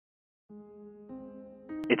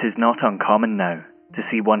It is not uncommon now to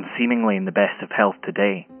see one seemingly in the best of health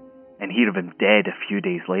today and hear of him dead a few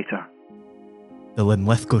days later. The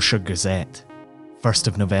Linlithgowshire Gazette, 1st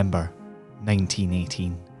of November,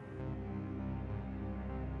 1918.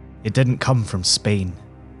 It didn't come from Spain.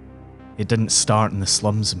 It didn't start in the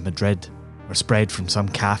slums of Madrid or spread from some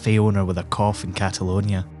cafe owner with a cough in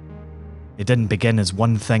Catalonia. It didn't begin as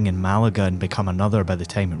one thing in Malaga and become another by the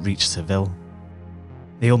time it reached Seville.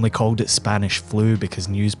 They only called it Spanish flu because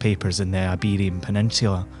newspapers in the Iberian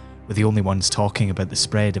Peninsula were the only ones talking about the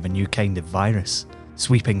spread of a new kind of virus,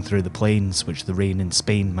 sweeping through the plains which the rain in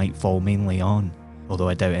Spain might fall mainly on, although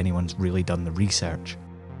I doubt anyone's really done the research.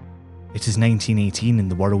 It is 1918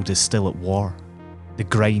 and the world is still at war. The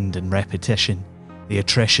grind and repetition, the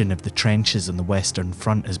attrition of the trenches on the Western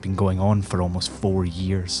Front has been going on for almost 4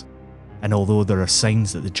 years, and although there are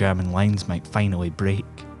signs that the German lines might finally break,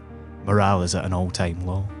 morale is at an all-time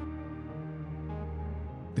low.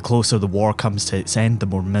 The closer the war comes to its end, the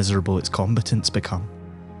more miserable its combatants become.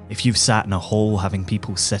 If you've sat in a hole having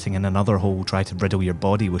people sitting in another hole try to riddle your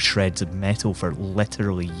body with shreds of metal for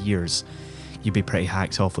literally years, you'd be pretty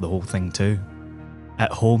hacked off with the whole thing too.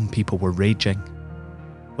 At home, people were raging.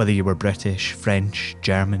 Whether you were British, French,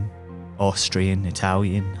 German, Austrian,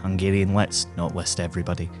 Italian, Hungarian, let's not list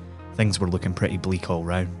everybody. Things were looking pretty bleak all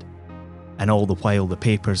round. And all the while the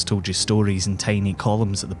papers told you stories in tiny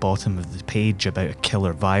columns at the bottom of the page about a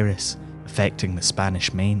killer virus affecting the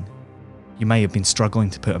Spanish Main. You might have been struggling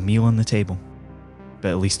to put a meal on the table, but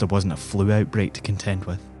at least there wasn't a flu outbreak to contend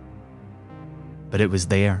with. But it was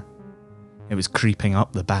there. It was creeping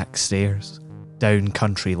up the back stairs, down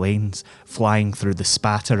country lanes, flying through the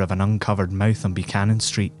spatter of an uncovered mouth on Buchanan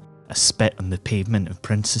Street, a spit on the pavement of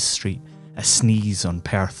Princes Street, a sneeze on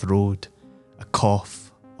Perth Road, a cough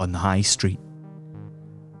on the High Street.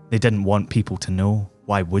 They didn't want people to know.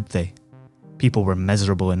 Why would they? People were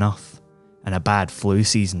miserable enough, and a bad flu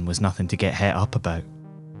season was nothing to get het up about.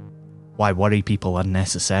 Why worry people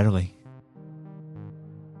unnecessarily?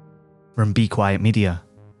 From Be Quiet Media,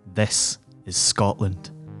 this is Scotland,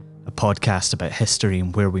 a podcast about history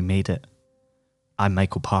and where we made it. I'm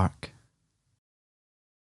Michael Park.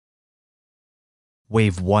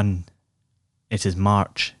 Wave 1. It is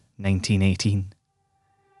March 1918.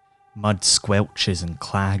 Mud squelches and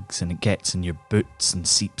clags and it gets in your boots and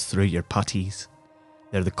seeps through your puttees.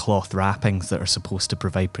 They're the cloth wrappings that are supposed to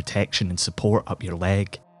provide protection and support up your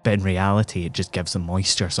leg, but in reality it just gives the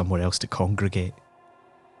moisture somewhere else to congregate.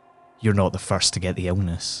 You're not the first to get the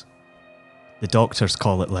illness. The doctors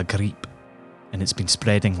call it La Grippe, and it's been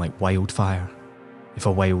spreading like wildfire, if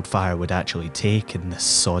a wildfire would actually take in this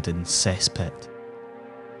sodden cesspit.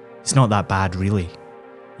 It's not that bad really.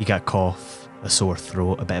 You get a cough, a sore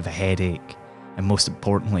throat, a bit of a headache, and most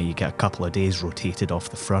importantly you get a couple of days rotated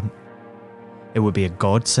off the front. It would be a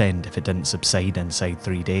godsend if it didn't subside inside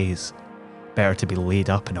 3 days. Better to be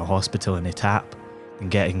laid up in a hospital in Etap than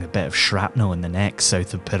getting a bit of shrapnel in the neck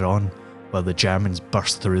south of Peronne while the Germans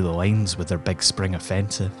burst through the lines with their big spring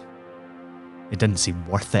offensive. It didn't seem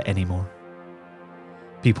worth it anymore.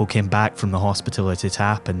 People came back from the hospital at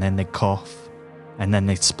Etap and then they'd cough, and then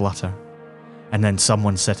they'd splutter, and then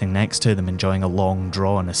someone sitting next to them enjoying a long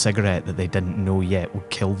draw on a cigarette that they didn't know yet would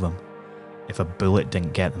kill them if a bullet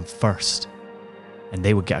didn't get them first. And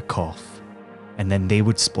they would get a cough, and then they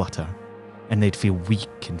would splutter, and they'd feel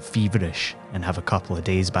weak and feverish and have a couple of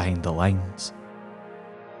days behind the lines.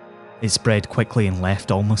 It spread quickly and left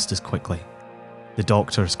almost as quickly. The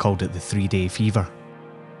doctors called it the 3-day fever.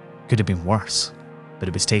 Could have been worse, but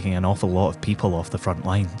it was taking an awful lot of people off the front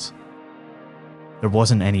lines. There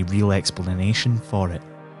wasn't any real explanation for it,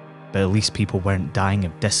 but at least people weren't dying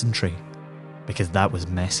of dysentery, because that was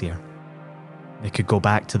messier. They could go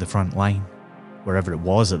back to the front line, wherever it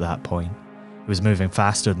was at that point. It was moving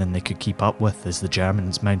faster than they could keep up with as the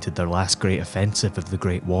Germans mounted their last great offensive of the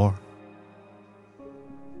Great War.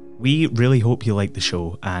 We really hope you like the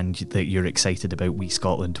show and that you're excited about We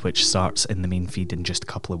Scotland, which starts in the main feed in just a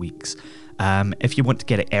couple of weeks. If you want to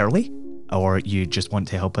get it early, or you just want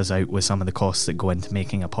to help us out with some of the costs that go into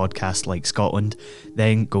making a podcast like Scotland,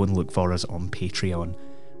 then go and look for us on Patreon.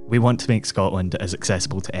 We want to make Scotland as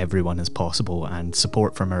accessible to everyone as possible, and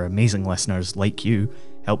support from our amazing listeners like you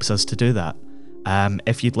helps us to do that.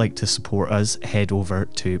 If you'd like to support us, head over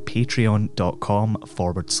to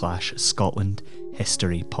patreon.com/Scotland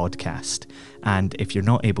History Podcast. And if you're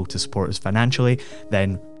not able to support us financially,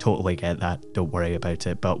 then totally get that, don't worry about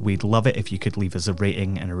it. But we'd love it if you could leave us a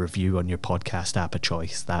rating and a review on your podcast app of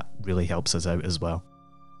choice. That really helps us out as well.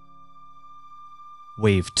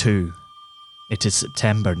 Wave 2. It is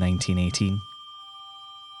September 1918.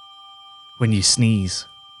 When you sneeze,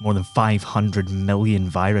 More than 500 million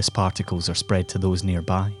virus particles are spread to those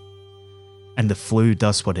nearby. And the flu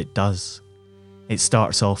does what it does. It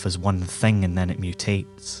starts off as one thing and then it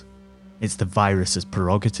mutates. It's the virus's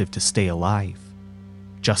prerogative to stay alive,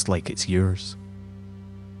 just like it's yours.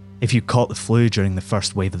 If you caught the flu during the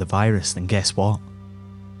first wave of the virus, then guess what?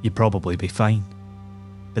 You'd probably be fine.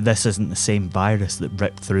 But this isn't the same virus that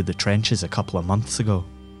ripped through the trenches a couple of months ago.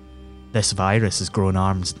 This virus has grown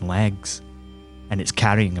arms and legs, and it's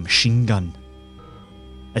carrying a machine gun.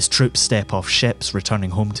 As troops step off ships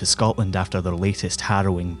returning home to Scotland after their latest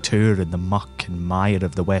harrowing tour in the muck and mire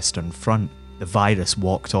of the Western Front, the virus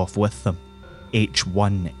walked off with them.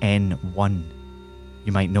 H1N1.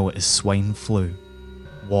 You might know it as swine flu.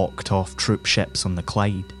 Walked off troop ships on the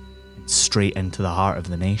Clyde and straight into the heart of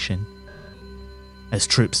the nation. As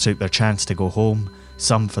troops took their chance to go home,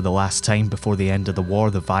 some for the last time before the end of the war,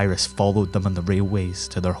 the virus followed them on the railways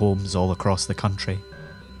to their homes all across the country.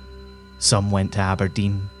 Some went to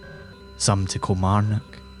Aberdeen, some to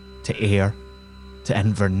Kilmarnock, to Ayr, to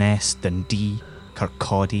Inverness, Dundee,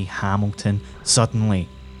 Kirkcaldy, Hamilton. Suddenly,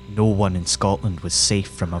 no one in Scotland was safe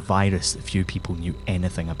from a virus that few people knew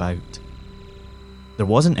anything about. There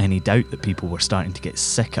wasn't any doubt that people were starting to get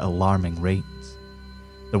sick at alarming rates.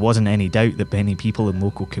 There wasn't any doubt that many people in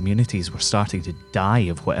local communities were starting to die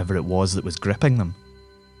of whatever it was that was gripping them.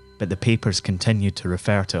 But the papers continued to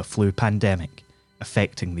refer to a flu pandemic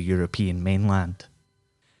affecting the European mainland.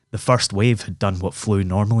 The first wave had done what flu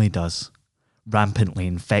normally does, rampantly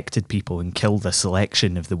infected people and killed a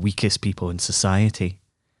selection of the weakest people in society.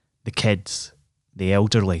 The kids, the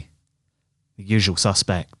elderly, the usual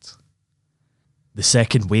suspects. The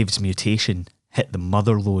second wave's mutation hit the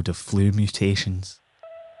motherlode of flu mutations.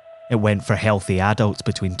 It went for healthy adults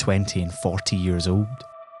between 20 and 40 years old.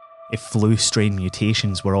 If flu strain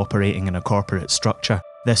mutations were operating in a corporate structure,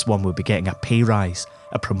 this one would be getting a pay rise,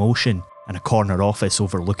 a promotion, and a corner office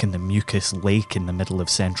overlooking the mucus lake in the middle of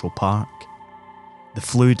Central Park. The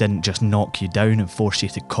flu didn't just knock you down and force you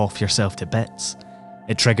to cough yourself to bits.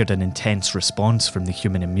 It triggered an intense response from the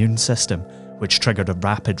human immune system, which triggered a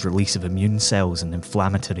rapid release of immune cells and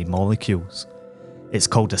inflammatory molecules. It's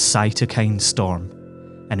called a cytokine storm,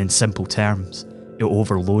 and in simple terms, it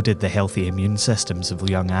overloaded the healthy immune systems of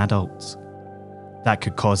young adults. That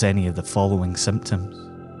could cause any of the following symptoms.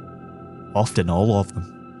 Often all of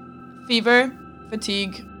them. Fever,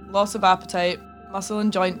 fatigue, loss of appetite, muscle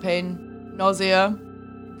and joint pain, nausea,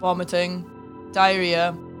 vomiting,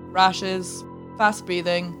 diarrhea, rashes, fast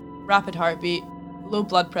breathing, rapid heartbeat, low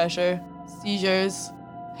blood pressure, seizures,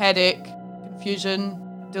 headache,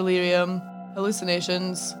 confusion, delirium,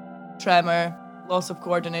 hallucinations, tremor, loss of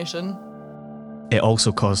coordination. It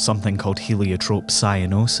also caused something called heliotrope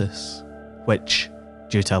cyanosis, which,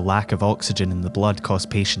 due to a lack of oxygen in the blood, caused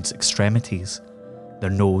patients' extremities, their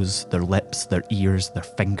nose, their lips, their ears, their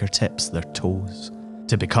fingertips, their toes,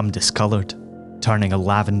 to become discoloured, turning a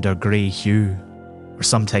lavender grey hue, or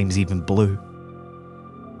sometimes even blue.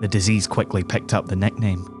 The disease quickly picked up the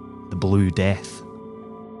nickname, the Blue Death.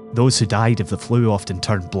 Those who died of the flu often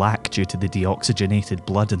turned black due to the deoxygenated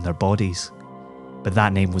blood in their bodies, but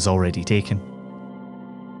that name was already taken.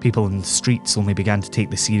 People in the streets only began to take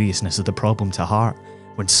the seriousness of the problem to heart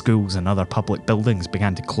when schools and other public buildings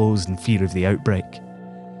began to close in fear of the outbreak.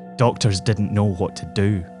 Doctors didn't know what to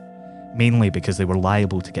do, mainly because they were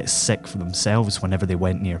liable to get sick for themselves whenever they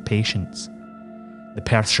went near patients. The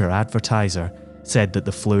Perthshire Advertiser said that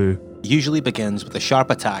the flu usually begins with a sharp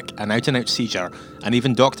attack, an out-and-out seizure, and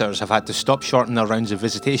even doctors have had to stop short in their rounds of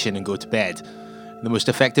visitation and go to bed. The most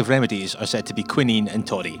effective remedies are said to be quinine and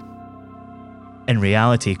toddy. In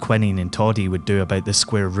reality, quinine and toddy would do about the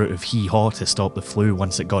square root of hee-haw to stop the flu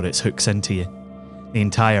once it got its hooks into you. The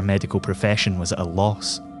entire medical profession was at a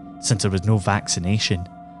loss, since there was no vaccination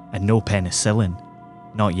and no penicillin.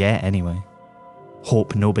 Not yet, anyway.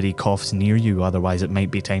 Hope nobody coughs near you, otherwise it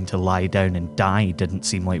might be time to lie down and die didn't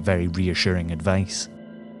seem like very reassuring advice.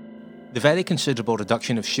 The very considerable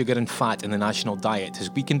reduction of sugar and fat in the national diet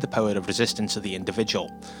has weakened the power of resistance of the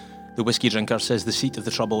individual. The whiskey drinker says the seat of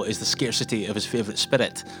the trouble is the scarcity of his favourite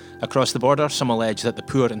spirit. Across the border, some allege that the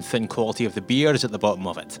poor and thin quality of the beer is at the bottom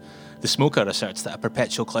of it. The smoker asserts that a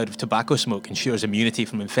perpetual cloud of tobacco smoke ensures immunity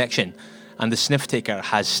from infection, and the sniff taker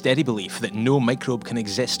has steady belief that no microbe can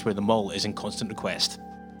exist where the mull is in constant request.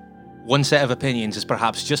 One set of opinions is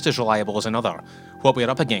perhaps just as reliable as another. What we're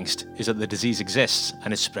up against is that the disease exists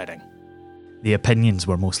and is spreading. The opinions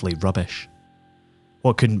were mostly rubbish.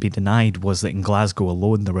 What couldn't be denied was that in Glasgow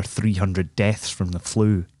alone there were 300 deaths from the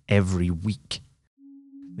flu every week.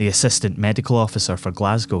 The Assistant Medical Officer for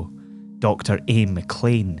Glasgow, Dr. A.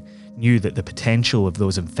 McLean, knew that the potential of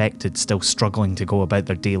those infected still struggling to go about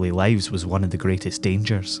their daily lives was one of the greatest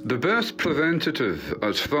dangers. The best preventative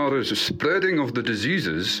as far as spreading of the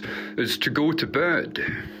diseases is to go to bed.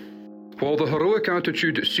 While the heroic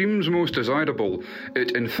attitude seems most desirable,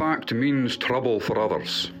 it in fact means trouble for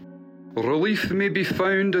others. Relief may be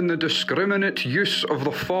found in the discriminate use of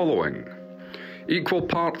the following: equal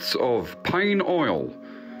parts of pine oil,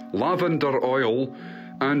 lavender oil,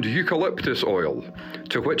 and eucalyptus oil,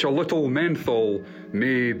 to which a little menthol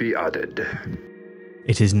may be added.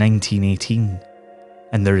 It is 1918,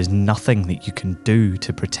 and there is nothing that you can do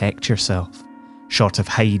to protect yourself, short of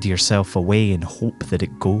hide yourself away and hope that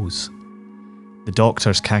it goes. The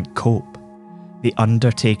doctors can't cope. The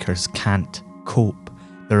undertakers can't cope.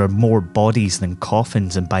 There are more bodies than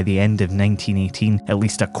coffins, and by the end of 1918, at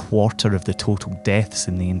least a quarter of the total deaths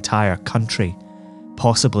in the entire country,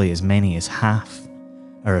 possibly as many as half,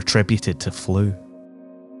 are attributed to flu.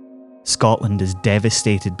 Scotland is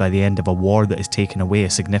devastated by the end of a war that has taken away a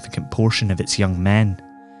significant portion of its young men,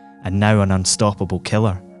 and now an unstoppable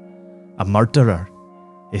killer, a murderer,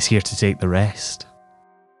 is here to take the rest.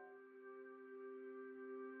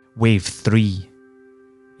 Wave 3.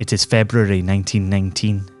 It is February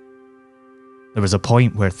 1919. There was a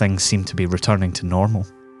point where things seemed to be returning to normal,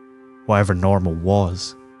 whatever normal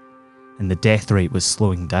was, and the death rate was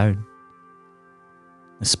slowing down.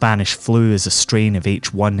 The Spanish flu is a strain of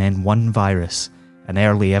H1N1 virus, an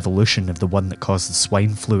early evolution of the one that caused the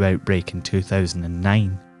swine flu outbreak in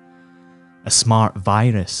 2009. A smart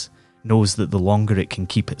virus knows that the longer it can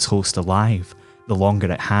keep its host alive, the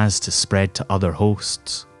longer it has to spread to other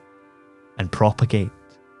hosts, and propagate,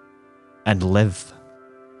 and live.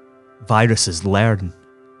 Viruses learn.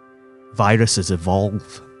 Viruses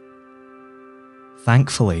evolve.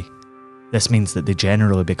 Thankfully, this means that they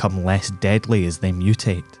generally become less deadly as they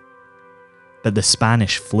mutate. But the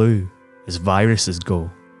Spanish flu, as viruses go,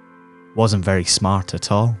 wasn't very smart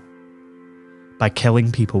at all. By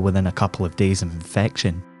killing people within a couple of days of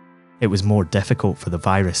infection, it was more difficult for the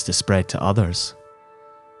virus to spread to others.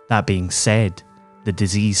 That being said, the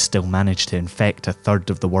disease still managed to infect a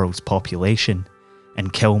third of the world's population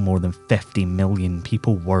and kill more than 50 million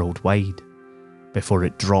people worldwide before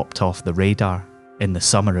it dropped off the radar in the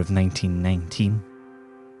summer of 1919.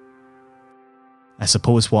 I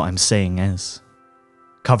suppose what I'm saying is,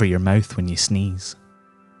 cover your mouth when you sneeze.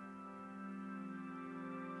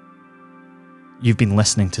 You've been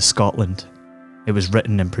listening to Scotland. It was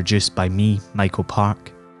written and produced by me, Michael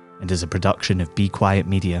Park, and is a production of Be Quiet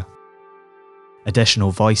Media. Additional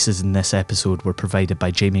voices in this episode were provided by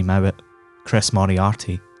Jamie Mowat, Chris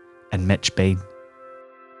Moriarty, and Mitch Bain.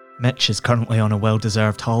 Mitch is currently on a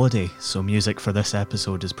well-deserved holiday, so music for this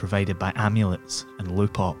episode is provided by Amulets and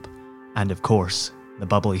Loopop, and of course, the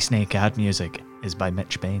Bubbly Snake ad music is by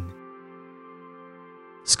Mitch Bain.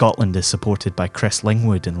 Scotland is supported by Chris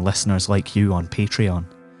Lingwood and listeners like you on Patreon.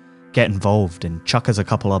 Get involved and chuck us a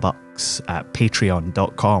couple of bucks at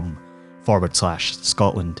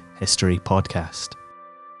patreon.com/Scotland History Podcast.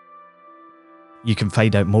 You can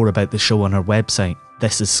find out more about the show on our website,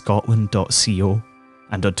 thisisscotland.co,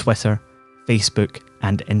 and on Twitter, Facebook,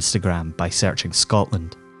 and Instagram by searching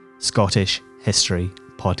Scotland, Scottish History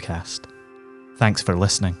Podcast. Thanks for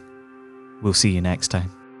listening. We'll see you next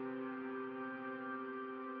time.